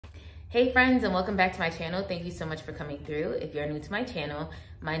Hey friends, and welcome back to my channel. Thank you so much for coming through. If you're new to my channel,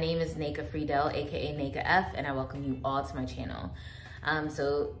 my name is Nneka Friedel, aka Nneka F, and I welcome you all to my channel.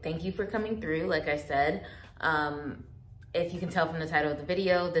 So thank you for coming through. Like I said, if you can tell from the title of the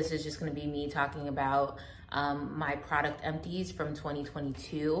video, this is just gonna be me talking about my product empties from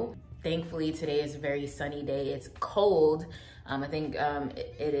 2022. Thankfully, today is a very sunny day. It's cold. I think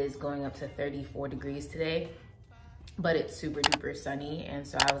it is going up to 34 degrees today, but it's super duper sunny. And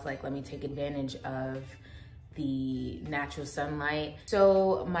so I was like, let me take advantage of the natural sunlight.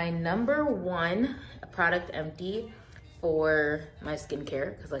 So my number one product empty for my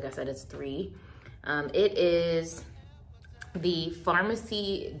skincare, because like I said, it's three. It is the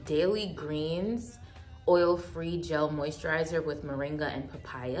Pharmacy Daily Greens Oil-Free Gel Moisturizer with Moringa and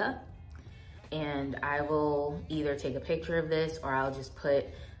Papaya. And I will either take a picture of this or I'll just put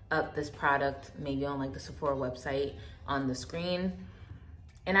up this product maybe on like the Sephora website on the screen.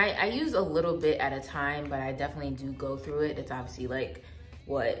 And I use a little bit at a time, but I definitely do go through it. It's obviously like,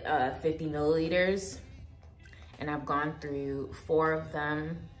 what, 50 milliliters. And I've gone through 4 of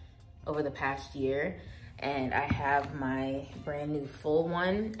them over the past year. And I have my brand new full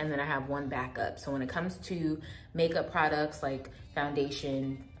one, and then I have one backup. So when it comes to makeup products like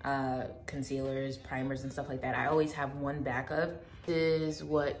foundation, concealers, primers, and stuff like that, I always have one backup. This is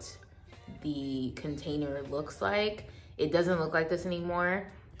what the container looks like. It doesn't look like this anymore.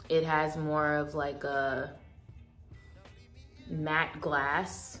 It has more of like a matte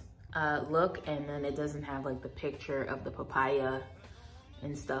glass look, and then it doesn't have like the picture of the papaya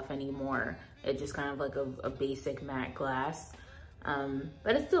and stuff anymore. It's just kind of like a basic matte glass,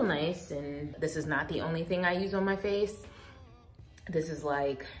 but it's still nice. And this is not the only thing I use on my face. This is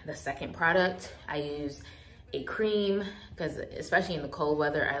like the second product. I use a cream because especially in the cold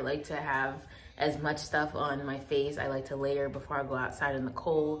weather, I like to have as much stuff on my face. I like to layer before I go outside in the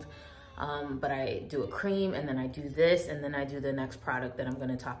cold. But I do a cream, and then I do this, and then I do the next product that I'm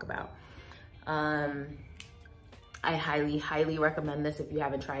gonna talk about. I highly recommend this if you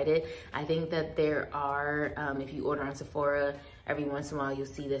haven't tried it. I think that there are, if you order on Sephora, every once in a while you'll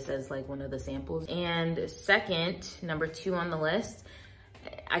see this as like one of the samples. And second, number 2 on the list,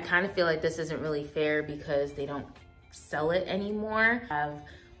 I kind of feel like this isn't really fair because they don't sell it anymore. I have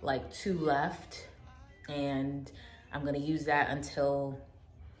like 2 left, and I'm gonna use that until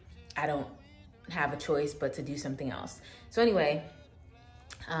I don't have a choice but to do something else. So anyway,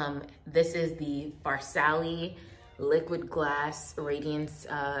 this is the Farsali Liquid Glass Radiance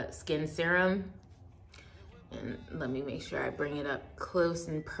Skin Serum. And let me make sure I bring it up close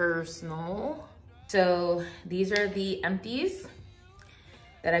and personal. So these are the empties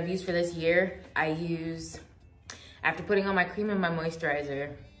that I've used for this year. After putting on my cream and my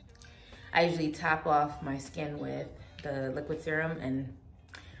moisturizer, I usually top off my skin with the liquid serum and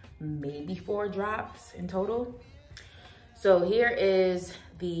maybe 4 drops in total. So here is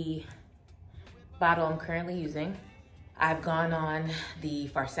the bottle I'm currently using. I've gone on the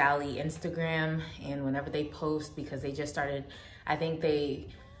Farsali Instagram, and whenever they post, because they just started, I think they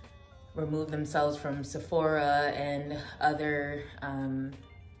removed themselves from Sephora and other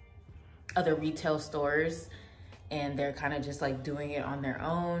retail stores, and they're kind of just like doing it on their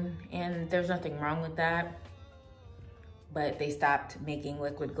own, and there's nothing wrong with that. But they stopped making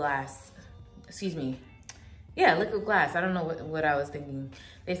liquid glass, liquid glass. I don't know what I was thinking.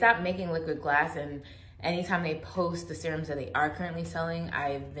 They stopped making liquid glass, and anytime they post the serums that they are currently selling,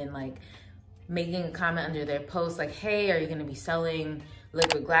 I've been like making a comment under their post like, hey, are you gonna be selling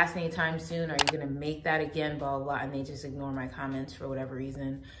liquid glass anytime soon? Are you gonna make that again, blah, blah, blah. And they just ignore my comments for whatever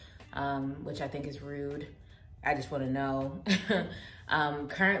reason, which I think is rude. I just wanna know.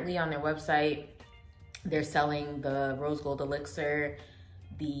 Currently on their website, they're selling the Rose Gold Elixir,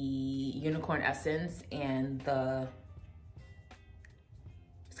 the Unicorn Essence, and the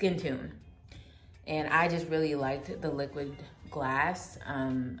Skin Tune. And I just really liked the liquid glass.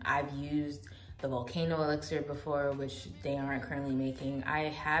 I've used the Volcano Elixir before, which they aren't currently making. I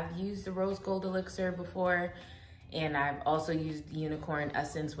have used the Rose Gold Elixir before, and I've also used the Unicorn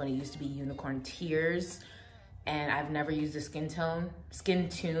Essence when it used to be Unicorn Tears. And I've never used the Skin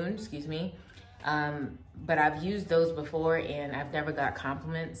Tune, excuse me. But I've used those before, and I've never got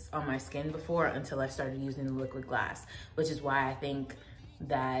compliments on my skin before until I started using the liquid glass, which is why I think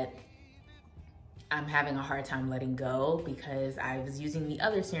that I'm having a hard time letting go, because I was using the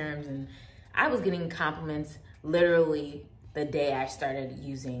other serums and I was getting compliments literally the day I started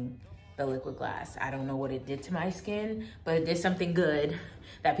using the liquid glass. I don't know what it did to my skin, but it did something good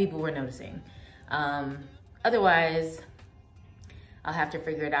that people were noticing. Otherwise, I'll have to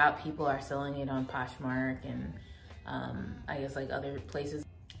figure it out. People are selling it on Poshmark and I guess like other places.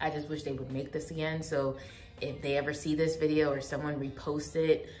 I just wish they would make this again. So if they ever see this video or someone reposts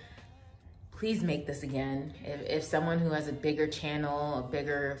it, please make this again. If someone who has a bigger channel, a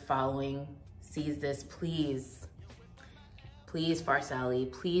bigger following sees this, please,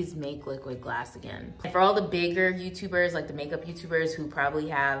 Farsali, please make liquid glass again. For all the bigger YouTubers, like the makeup YouTubers who probably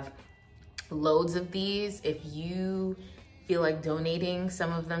have loads of these, if you feel like donating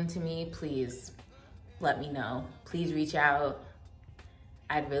some of them to me, please let me know. Please reach out.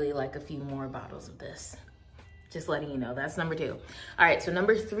 I'd really like a few more bottles of this. Just letting you know, that's number 2. All right, so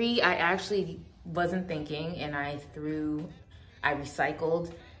number 3, I actually wasn't thinking, and I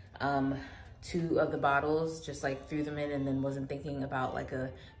recycled 2 of the bottles, just like threw them in, and then wasn't thinking about like a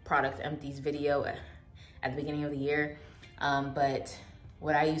Product Empties video at the beginning of the year. But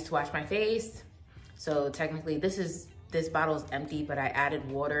what I use to wash my face, so technically this bottle is empty, but I added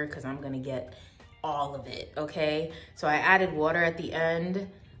water because I'm gonna get all of it, okay? So I added water at the end,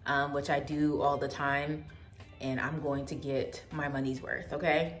 which I do all the time, and I'm going to get my money's worth,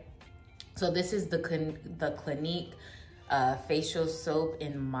 okay? So this is the Clinique facial soap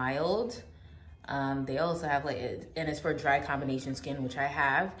in mild. They also have and it's for dry combination skin, which I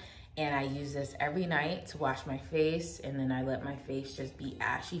have, and I use this every night to wash my face, and then I let my face just be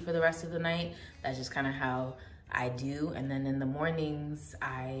ashy for the rest of the night. That's just kind of how I do. And then in the mornings,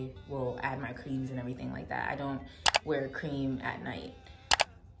 I will add my creams and everything like that. I don't wear cream at night.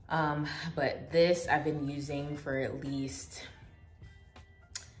 But this I've been using for at least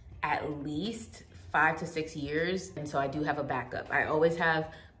 5 to 6 years. And so I do have a backup. I always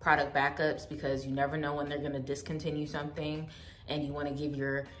have product backups because you never know when they're gonna discontinue something, and you wanna give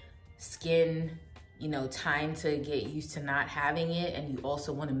your skin, you know, time to get used to not having it, and you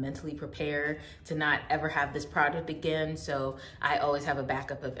also want to mentally prepare to not ever have this product again. So I always have a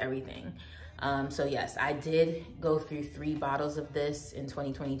backup of everything. So yes, I did go through 3 bottles of this in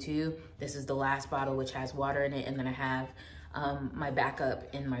 2022. This is the last bottle, which has water in it, and then I have my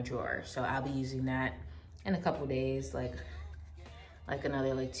backup in my drawer. So I'll be using that in a couple days, like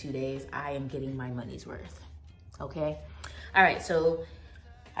another 2 days. I am getting my money's worth, okay? All right, so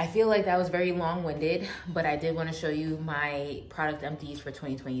I feel like that was very long-winded, but I did want to show you my product empties for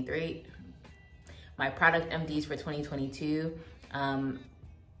 2023. My product empties for 2022.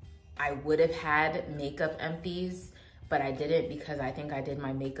 I would have had makeup empties, but I didn't because I think I did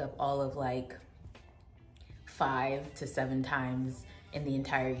my makeup all of 5 to 7 times in the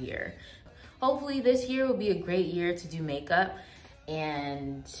entire year. Hopefully this year will be a great year to do makeup,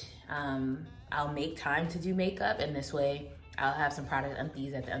 and I'll make time to do makeup, and this way I'll have some product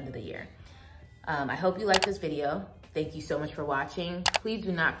empties at the end of the year. I hope you liked this video. Thank you so much for watching. Please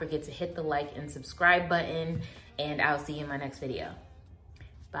do not forget to hit the like and subscribe button, and I'll see you in my next video.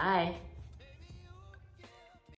 Bye.